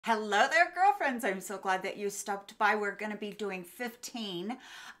Hello there, girlfriends. I'm so glad that you stopped by. We're going to be doing 15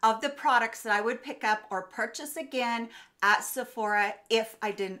 of the products that I would pick up or purchase again at Sephora if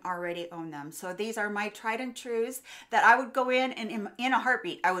I didn't already own them. So these are my tried and trues that I would go in and in a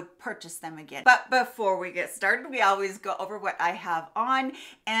heartbeat, I would purchase them again. But before we get started, we always go over what I have on.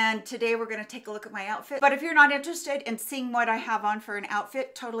 And today we're going to take a look at my outfit. But if you're not interested in seeing what I have on for an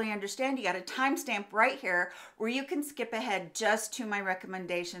outfit, totally understand. You got a timestamp right here where you can skip ahead just to my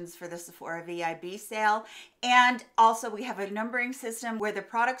recommendations for the Sephora VIB sale. And also we have a numbering system where the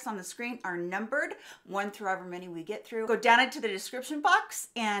products on the screen are numbered, one through however many we get through. Go down into the description box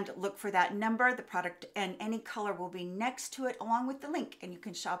and look for that number. The product and any color will be next to it along with the link, and you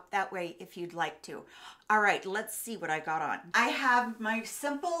can shop that way if you'd like to. All right, let's see what I got on. I have my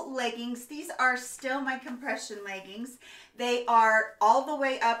simple leggings. These are still my compression leggings. They are all the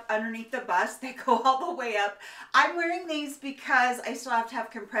way up underneath the bust. They go all the way up. I'm wearing these because I still have to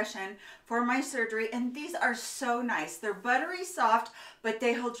have compression for my surgery, and these are so nice. They're buttery soft, but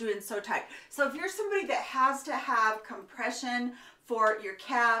they hold you in so tight. So if you're somebody that has to have compression for your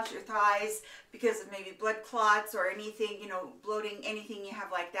calves, your thighs, because of maybe blood clots or anything, you know, bloating, anything you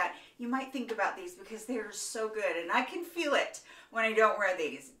have like that, you might think about these because they are so good. And I can feel it when I don't wear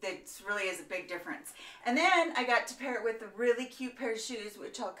these. It really is a big difference. And then I got to pair it with a really cute pair of shoes,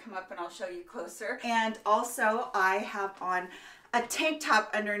 which I'll come up and I'll show you closer. And also I have on a tank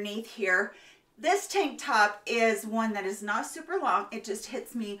top underneath here. This tank top is one that is not super long. It just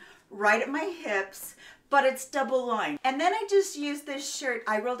hits me right at my hips, but it's double lined. And then I just used this shirt.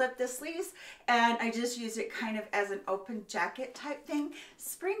 I rolled up the sleeves and I just used it kind of as an open jacket type thing.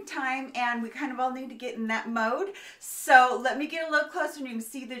 Springtime, and we kind of all need to get in that mode. So let me get a little closer and you can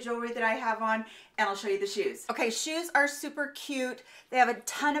see the jewelry that I have on, and I'll show you the shoes. Okay, shoes are super cute. They have a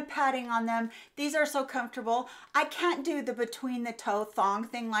ton of padding on them. These are so comfortable. I can't do the between the toe thong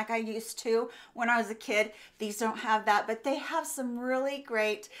thing like I used to when I was a kid. These don't have that, but they have some really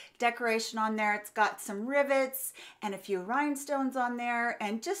great decoration on there. It's got some rivets and a few rhinestones on there,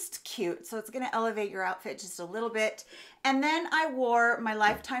 and just cute. So it's going to elevate your outfit just a little bit. And then I wore my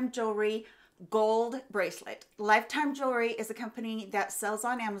Lifetime Jewelry gold bracelet. Lifetime Jewelry is a company that sells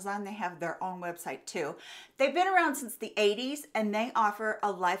on Amazon. They have their own website too. They've been around since the 80s, and they offer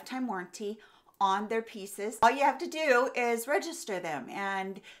a lifetime warranty on their pieces. All you have to do is register them,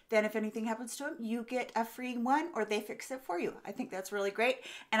 and then if anything happens to them, you get a free one or they fix it for you. I think that's really great,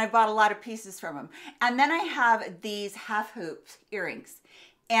 and I bought a lot of pieces from them. And then I have these half hoop earrings,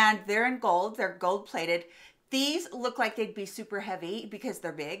 and they're in gold. They're gold plated. These look like they'd be super heavy because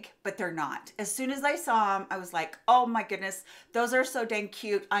they're big, but they're not. As soon as I saw them, I was like, oh my goodness, those are so dang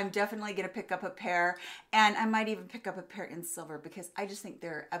cute. I'm definitely gonna pick up a pair, and I might even pick up a pair in silver because I just think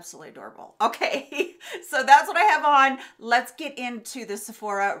they're absolutely adorable. Okay, so that's what I have on. Let's get into the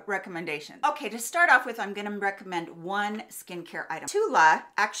Sephora recommendation. Okay, to start off with, I'm gonna recommend one skincare item. Tula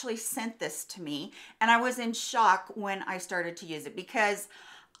actually sent this to me, and I was in shock when I started to use it because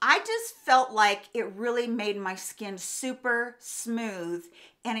I just felt like it really made my skin super smooth,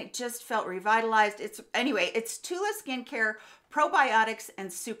 and it just felt revitalized. It's Tula Skincare Probiotics and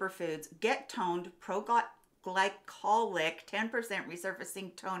Superfoods Get Toned ProGlycolic 10%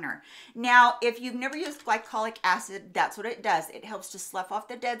 Resurfacing Toner. Now, if you've never used glycolic acid, that's what it does. It helps to slough off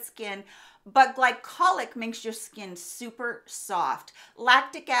the dead skin, but glycolic makes your skin super soft.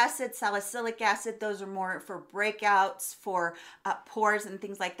 Lactic acid, salicylic acid, those are more for breakouts, for pores and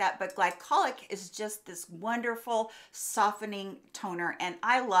things like that. But glycolic is just this wonderful softening toner, and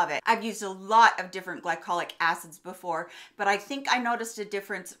I love it. I've used a lot of different glycolic acids before, but I think I noticed a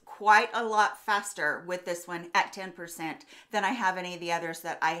difference quite a lot faster with this one at 10% than I have any of the others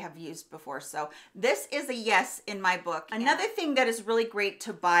that I have used before. So this is a yes in my book. Another thing that is really great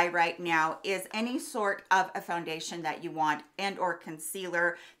to buy right now is any sort of a foundation that you want, and or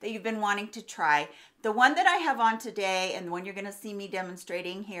concealer that you've been wanting to try. The one that I have on today, and the one you're going to see me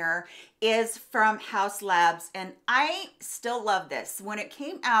demonstrating here, is from Haus Labs, and I still love this. When it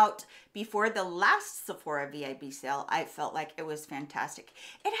came out before the last Sephora VIB sale, I felt like it was fantastic.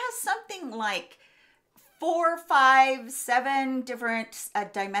 It has something like 4, 5, 7 different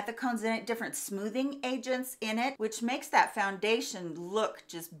dimethicones in it, different smoothing agents in it, which makes that foundation look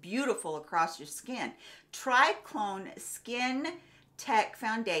just beautiful across your skin. Triclone Skin Tech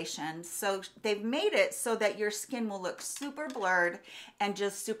foundation. So they've made it so that your skin will look super blurred and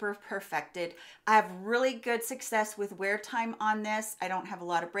just super perfected. I have really good success with wear time on this. I don't have a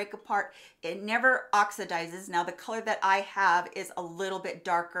lot of break apart. It never oxidizes. Now the color that I have is a little bit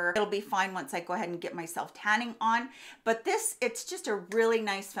darker. It'll be fine once I go ahead and get myself tanning on. But this, it's just a really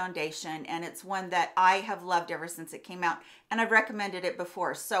nice foundation, and it's one that I have loved ever since it came out. and I've recommended it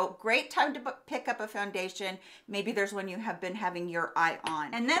before. So great time to pick up a foundation. Maybe there's one you have been having your eye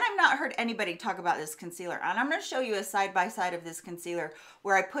on. And then I've not heard anybody talk about this concealer. And I'm gonna show you a side-by-side of this concealer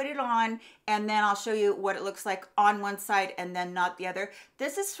where I put it on, and then I'll show you what it looks like on one side and then not the other.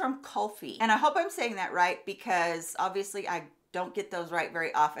 This is from Kulfi. And I hope I'm saying that right, because obviously I don't get those right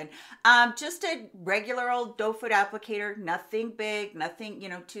very often. Just a regular old doe foot applicator, nothing big, nothing, you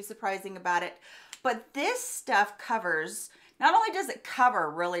know, too surprising about it. But this stuff covers, not only does it cover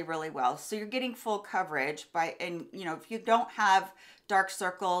really, really well, so you're getting full coverage by, and you know, if you don't have dark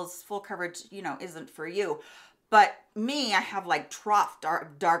circles, full coverage, you know, isn't for you. But me, I have like trough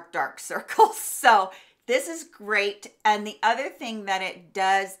dark circles. So this is great. And the other thing that it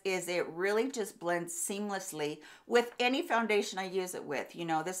does is it really just blends seamlessly with any foundation I use it with. You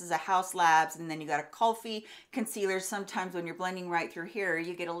know, this is a Haus Labs, and then you got a Kulfi concealer. Sometimes when you're blending right through here,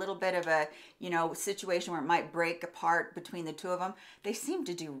 you get a little bit of a, you know, situation where it might break apart between the two of them. They seem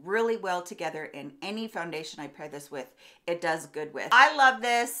to do really well together in any foundation I pair this with. It does good with. I love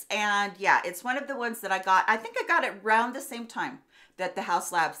this, and yeah, it's one of the ones that I got. I think I got it around the same time that the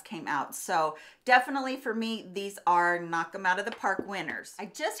Haus Labs came out. So definitely for me, these are knock them out of the park winners. I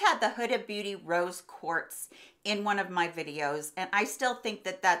just had the Huda Beauty Rose Quartz in one of my videos, and I still think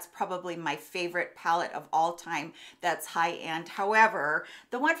that that's probably my favorite palette of all time that's high-end. However,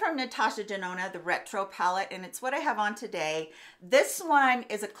 the one from Natasha Denona, the retro palette, and it's what I have on today, this one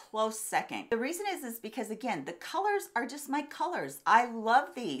is a close second. The reason is because, again, the colors are just my colors. I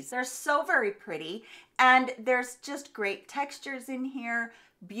love these. They're so very pretty, and there's just great textures in here,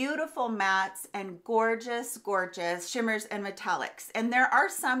 beautiful mattes, and gorgeous, gorgeous shimmers and metallics. And there are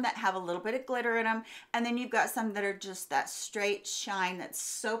some that have a little bit of glitter in them, and then you've got some that are just that straight shine that's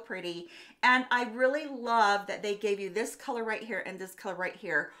so pretty. And I really love that they gave you this color right here and this color right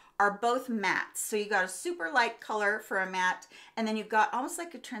here are both mattes. So you got a super light color for a matte, and then you've got almost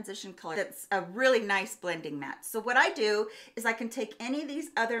like a transition color that's a really nice blending matte. So what I do is I can take any of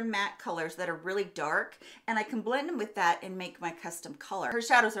these other matte colors that are really dark, and I can blend them with that and make my custom color. Her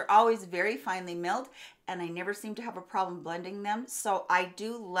shadows are always very finely milled, and I never seem to have a problem blending them. So I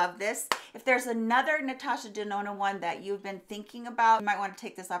do love this. If there's another Natasha Denona one that you've been thinking about, you might want to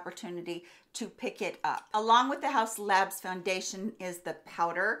take this opportunity to pick it up. Along with the Haus Labs foundation is the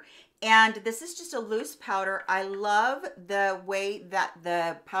powder. And this is just a loose powder. I love the way that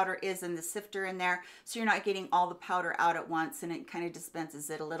the powder is in the sifter in there, so you're not getting all the powder out at once, and it kind of dispenses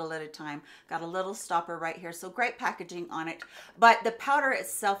it a little at a time. Got a little stopper right here, so great packaging on it. But the powder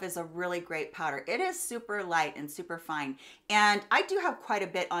itself is a really great powder. It is super light and super fine. And I do have quite a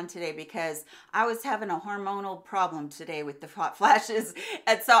bit on today because I was having a hormonal problem today with the hot flashes.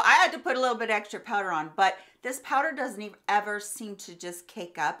 And so I had to put a little bit extra powder on, but this powder doesn't even ever seem to just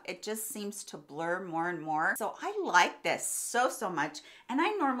cake up. It just seems to blur more and more. So I like this so, so much. And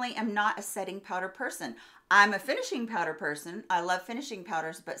I normally am not a setting powder person. I'm a finishing powder person. I love finishing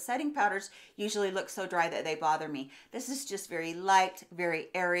powders, but setting powders usually look so dry that they bother me. This is just very light, very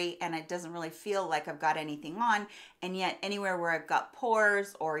airy, and it doesn't really feel like I've got anything on. And yet anywhere where I've got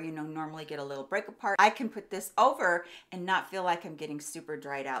pores or, you know, normally get a little break apart, I can put this over and not feel like I'm getting super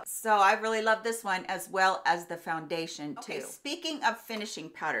dried out. So I really love this one, as well as the foundation too. Okay, speaking of finishing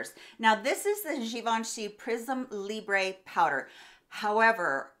powders, now this is the Givenchy Prism Libre powder.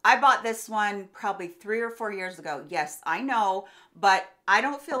 However, I bought this one probably 3 or 4 years ago. Yes, I know, but I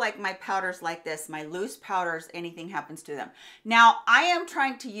don't feel like my powders like this, my loose powders, anything happens to them. Now, I am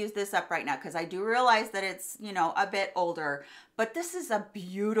trying to use this up right now because I do realize that it's, you know, a bit older, but this is a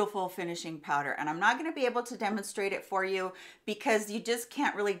beautiful finishing powder, and I'm not going to be able to demonstrate it for you because you just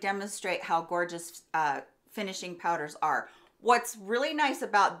can't really demonstrate how gorgeous finishing powders are. What's really nice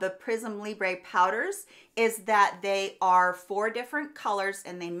about the Prism Libre powders is that they are 4 different colors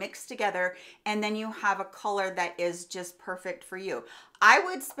and they mix together, and then you have a color that is just perfect for you. I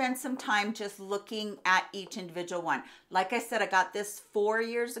would spend some time just looking at each individual one. Like I said, I got this 4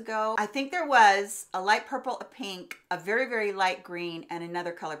 years ago. I think there was a light purple, a pink, a very, very light green, and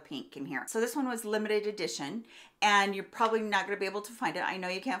another color pink in here. So this one was limited edition, and you're probably not going to be able to find it. I know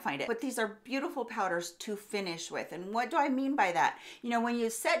you can't find it, but these are beautiful powders to finish with. And what do I mean by that? You know, when you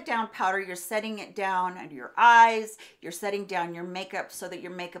set down powder, you're setting it down under your eyes, you're setting down your makeup so that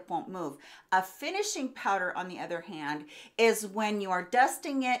your makeup won't move. A finishing powder, on the other hand, is when you are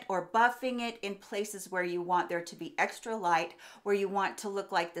dusting it or buffing it in places where you want there to be extra light, where you want to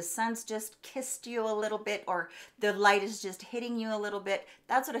look like the sun's just kissed you a little bit or the light is just hitting you a little bit.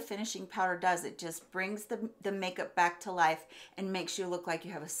 That's what a finishing powder does. It just brings the makeup back to life and makes you look like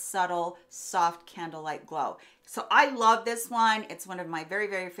you have a subtle, soft candlelight glow. So I love this one. It's one of my very,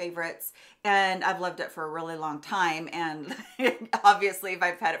 very favorites, and I've loved it for a really long time. And obviously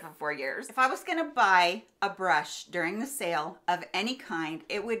I've had it for 4 years. If I was gonna buy a brush during the sale of any kind,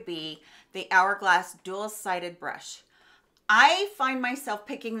 it would be the Hourglass dual-sided brush. I find myself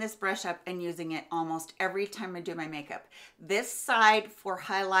picking this brush up and using it almost every time I do my makeup. This side for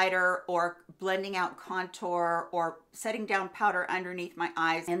highlighter or blending out contour or setting down powder underneath my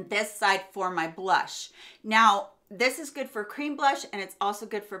eyes, and this side for my blush. Now, this is good for cream blush, and it's also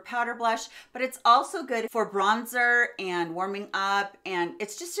good for powder blush, but it's also good for bronzer and warming up, and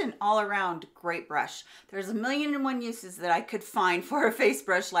it's just an all-around great brush. There's a million and one uses that I could find for a face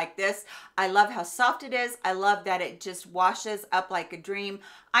brush like this. I love how soft it is. I love that it just washes up like a dream.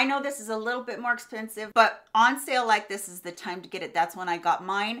 I know this is a little bit more expensive, but on sale like this is the time to get it. That's when I got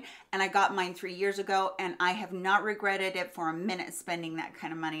mine, and I got mine 3 years ago, and I have not regretted it for a minute spending that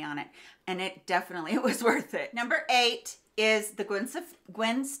kind of money on it. And it definitely was worth it. Number 8 is the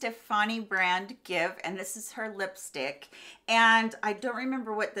Gwen Stefani brand Give, and this is her lipstick. And I don't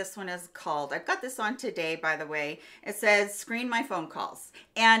remember what this one is called. I've got this on today, by the way. It says screen my phone calls.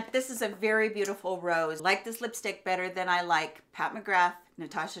 And this is a very beautiful rose. I like this lipstick better than I like Pat McGrath,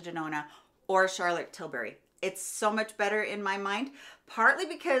 Natasha Denona, or Charlotte Tilbury. It's so much better in my mind, partly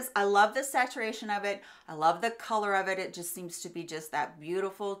because I love the saturation of it. I love the color of it. It just seems to be just that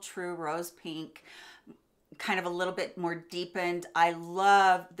beautiful, true rose pink, kind of a little bit more deepened. I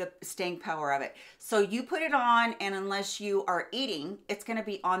love the staying power of it. So you put it on, and unless you are eating, it's going to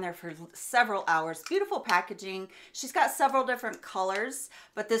be on there for several hours. Beautiful packaging. She's got several different colors,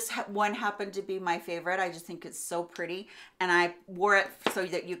 but this one happened to be my favorite. I just think it's so pretty, and I wore it so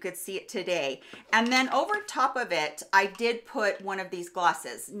that you could see it today. And then over top of it, I did put one of these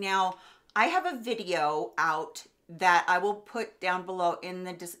glosses. Now, I have a video out that I will put down below in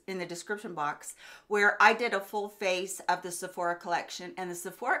the description box, where I did a full face of the Sephora collection, and the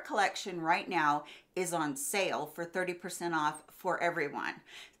Sephora collection right now is on sale for 30% off for everyone.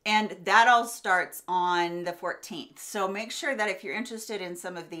 And that all starts on the 14th. So make sure that if you're interested in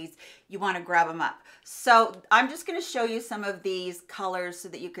some of these, you want to grab them up. So I'm just going to show you some of these colors so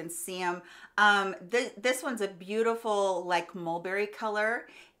that you can see them. This one's a beautiful like mulberry color.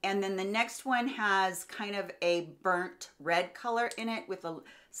 And then the next one has kind of a burnt red color in it with a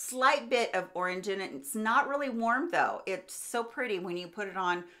slight bit of orange in it. It's not really warm though. It's so pretty when you put it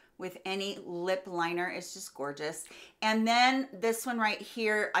on with any lip liner. It's just gorgeous. And then this one right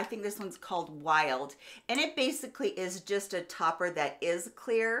here, I think this one's called Wild. And it basically is just a topper that is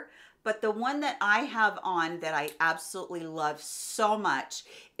clear. But the one that I have on that I absolutely love so much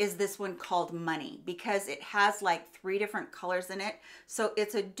is this one called Money, because it has like 3 different colors in it. So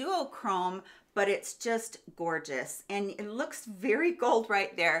it's a duochrome, but it's just gorgeous. And it looks very gold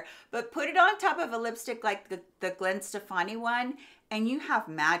right there. But put it on top of a lipstick like the Gwen Stefani one, and you have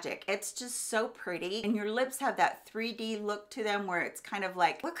magic. It's just so pretty. And your lips have that 3D look to them where it's kind of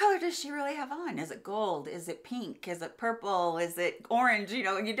like, what color does she really have on? Is it gold? Is it pink? Is it purple? Is it orange? You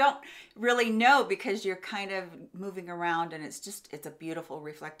know, you don't really know because you're kind of moving around, and it's a beautiful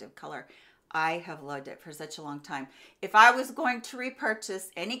reflective color. I have loved it for such a long time. If I was going to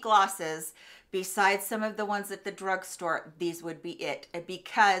repurchase any glosses besides some of the ones at the drugstore, these would be it.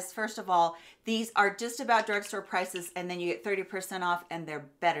 Because first of all, these are just about drugstore prices, and then you get 30% off, and they're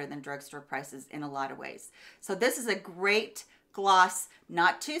better than drugstore prices in a lot of ways. So this is a great gloss,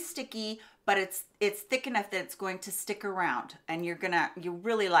 not too sticky, but it's thick enough that it's going to stick around, and you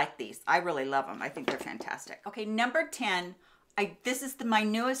really like these. I really love them. I think they're fantastic. Okay, number 10. This is my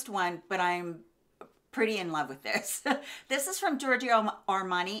newest one, but I'm pretty in love with this. This is from Giorgio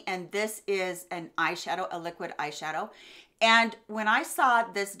Armani, and this is an eyeshadow, a liquid eyeshadow. And when I saw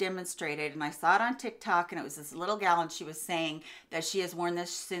this demonstrated, and I saw it on TikTok, and it was this little gal, and she was saying that she has worn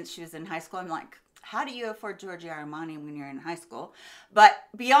this since she was in high school. I'm like, how do you afford Giorgio Armani when you're in high school? But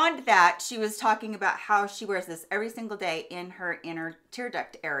beyond that, she was talking about how she wears this every single day in her inner tear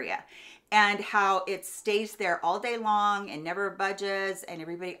duct area, and how it stays there all day long and never budges, and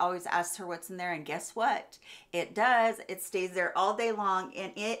everybody always asks her what's in there, and guess what? It does. It stays there all day long,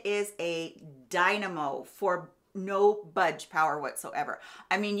 and it is a dynamo for no budge power whatsoever.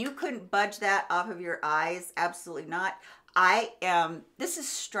 I mean, you couldn't budge that off of your eyes. Absolutely not. This is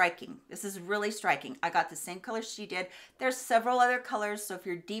striking. This is really striking. I got the same color she did. There's several other colors, so if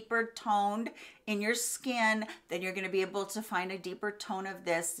you're deeper toned in your skin, then you're going to be able to find a deeper tone of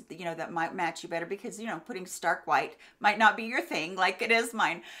this, you know, that might match you better, because, you know, putting stark white might not be your thing like it is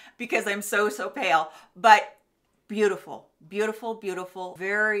mine, because I'm so pale. But beautiful, beautiful, beautiful,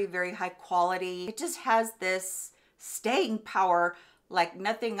 very, very high quality. It just has this staying power like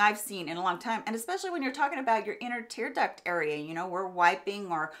nothing I've seen in a long time. And especially when you're talking about your inner tear duct area, you know, we're wiping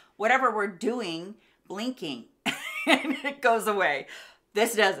or whatever we're doing, blinking, and it goes away.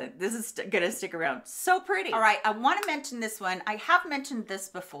 This doesn't. This is gonna stick around. So pretty. All right, I wanna mention this one. I have mentioned this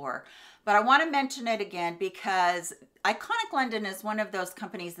before, but I wanna mention it again because Iconic London is one of those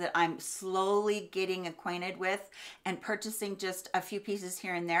companies that I'm slowly getting acquainted with and purchasing just a few pieces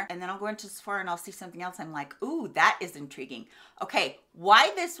here and there. And then I'll go into Sephora and I'll see something else. I'm like, ooh, that is intriguing. Okay,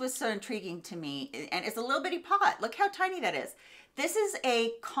 why this was so intriguing to me, and it's a little bitty pot. Look how tiny that is. This is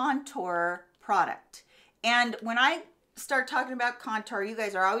a contour product. And when I start talking about contour, you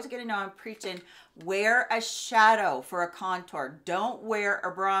guys are always going to know I'm preaching, wear a shadow for a contour. Don't wear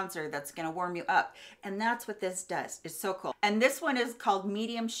a bronzer that's going to warm you up. And that's what this does. It's so cool. And this one is called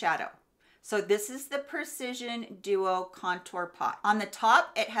medium shadow. So this is the Precision Duo Contour Pot. On the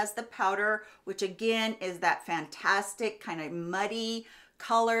top, it has the powder, which again is that fantastic kind of muddy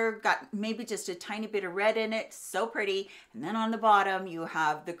color, got maybe just a tiny bit of red in it, so pretty. And then on the bottom you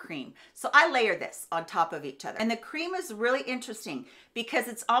have the cream. So I layer this on top of each other, and the cream is really interesting because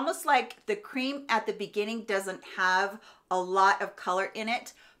it's almost like the cream at the beginning doesn't have a lot of color in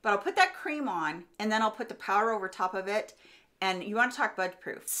it, but I'll put that cream on and then I'll put the powder over top of it. And you want to talk bud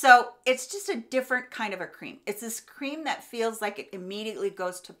proof. So it's just a different kind of a cream. It's this cream that feels like it immediately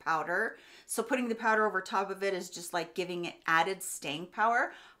goes to powder. So putting the powder over top of it is just like giving it added staying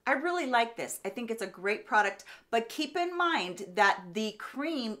power. I really like this. I think it's a great product, but keep in mind that the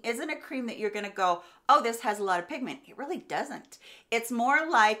cream isn't a cream that you're gonna go, oh, this has a lot of pigment. It really doesn't. It's more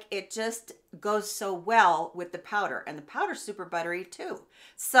like it just goes so well with the powder, and the powder's super buttery too.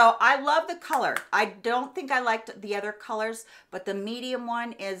 So I love the color. I don't think I liked the other colors, but the medium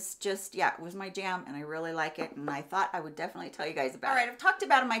one is just, yeah, it was my jam and I really like it, and I thought I would definitely tell you guys about it. All right, I've talked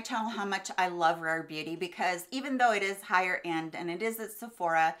about on my channel how much I love Rare Beauty because even though it is higher end and it is at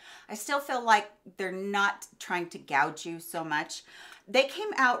Sephora, I still feel like they're not trying to gouge you so much. They came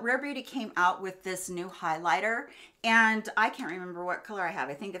out, Rare Beauty came out with this new highlighter, and I can't remember what color I have.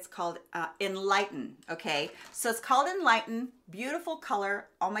 I think it's called Enlighten, okay? So it's called Enlighten, beautiful color,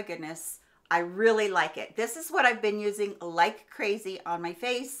 oh my goodness. I really like it. This is what I've been using like crazy on my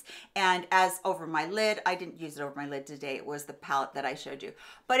face and as over my lid. I didn't use it over my lid today. It was the palette that I showed you.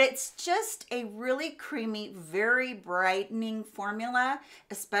 But it's just a really creamy, very brightening formula,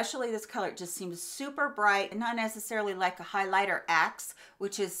 especially this color. It just seems super bright and not necessarily like a highlighter axe,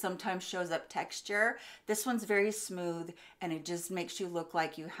 which is sometimes shows up texture. This one's very smooth and it just makes you look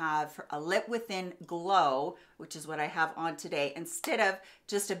like you have a lip within glow, which is what I have on today, instead of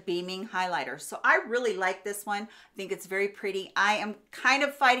just a beaming highlighter. So I really like this one. I think it's very pretty. I am kind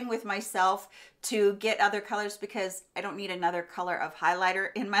of fighting with myself to get other colors because I don't need another color of highlighter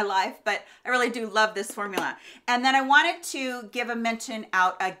in my life, but I really do love this formula. And then I wanted to give a mention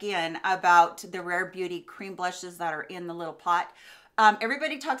out again about the Rare Beauty cream blushes that are in the little pot.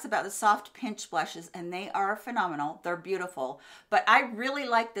 Everybody talks about the soft pinch blushes and they are phenomenal. They're beautiful, but I really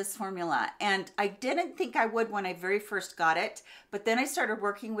like this formula and I didn't think I would when I very first got it, but then I started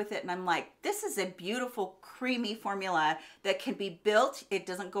working with it and I'm like, this is a beautiful creamy formula that can be built. It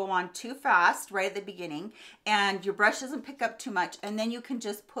doesn't go on too fast right at the beginning and your brush doesn't pick up too much, and then you can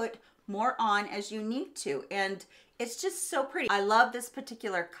just put more on as you need to, and it's just so pretty. I love this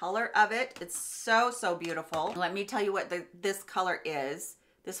particular color of it. It's so, so beautiful. Let me tell you what this color is.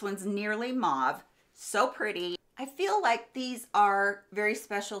 This one's nearly mauve. So pretty. I feel like these are very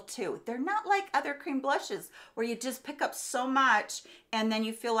special too. They're not like other cream blushes where you just pick up so much and then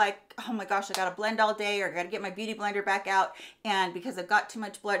you feel like, oh my gosh, I gotta blend all day or I gotta get my beauty blender back out, and because I've got too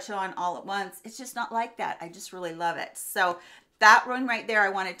much blush on all at once. It's just not like that. I just really love it. So that one right there, I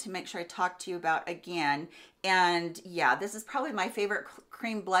wanted to make sure I talked to you about again. And yeah, this is probably my favorite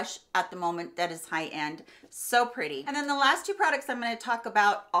cream blush at the moment that is high end. So pretty. And then the last two products I'm going to talk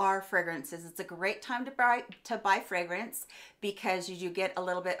about are fragrances. It's a great time to buy fragrance because you do get a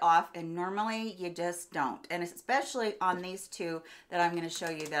little bit off, and normally you just don't. And especially on these two that I'm going to show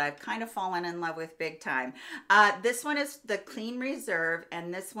you that I've kind of fallen in love with big time. This one is the Clean Reserve,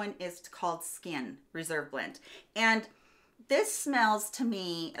 and this one is called Skin Reserve Blend. And this smells to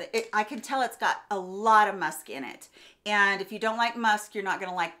me, I can tell it's got a lot of musk in it. And if you don't like musk, you're not going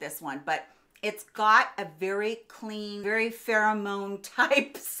to like this one. But it's got a very clean, very pheromone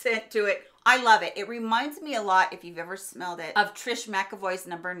type scent to it. I love it. It reminds me a lot, if you've ever smelled it, of Trish McEvoy's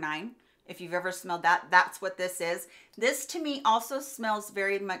Number 9. If you've ever smelled that, that's what this is. This to me also smells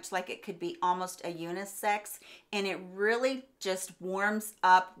very much like it could be almost a unisex. And it really just warms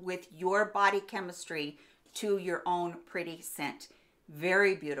up with your body chemistry to your own pretty scent.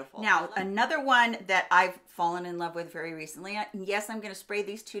 Very beautiful. Now, another one that I've fallen in love with very recently, and yes, I'm going to spray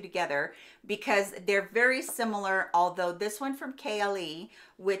these two together because they're very similar, although this one from KLE,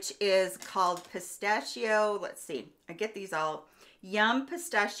 which is called Pistachio, let's see, I get these all, Yum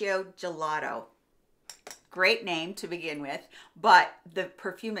Pistachio Gelato. Great name to begin with, but the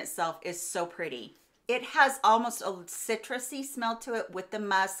perfume itself is so pretty. It has almost a citrusy smell to it with the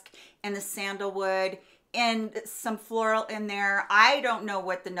musk and the sandalwood and some floral in there. I don't know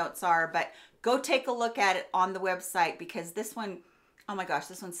what the notes are, but go take a look at it on the website because this one, oh my gosh,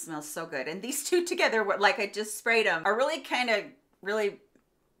 this one smells so good. And these two together, like I just sprayed them, are really kind of really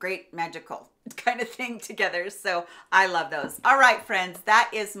great magical kind of thing together. So I love those. All right, friends, that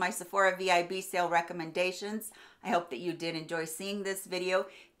is my Sephora VIB sale recommendations. I hope that you did enjoy seeing this video.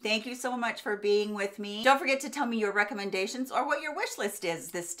 Thank you so much for being with me. Don't forget to tell me your recommendations or what your wish list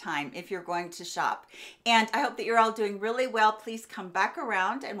is this time if you're going to shop. And I hope that you're all doing really well. Please come back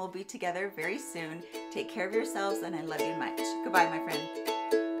around and we'll be together very soon. Take care of yourselves and I love you much. Goodbye, my friend.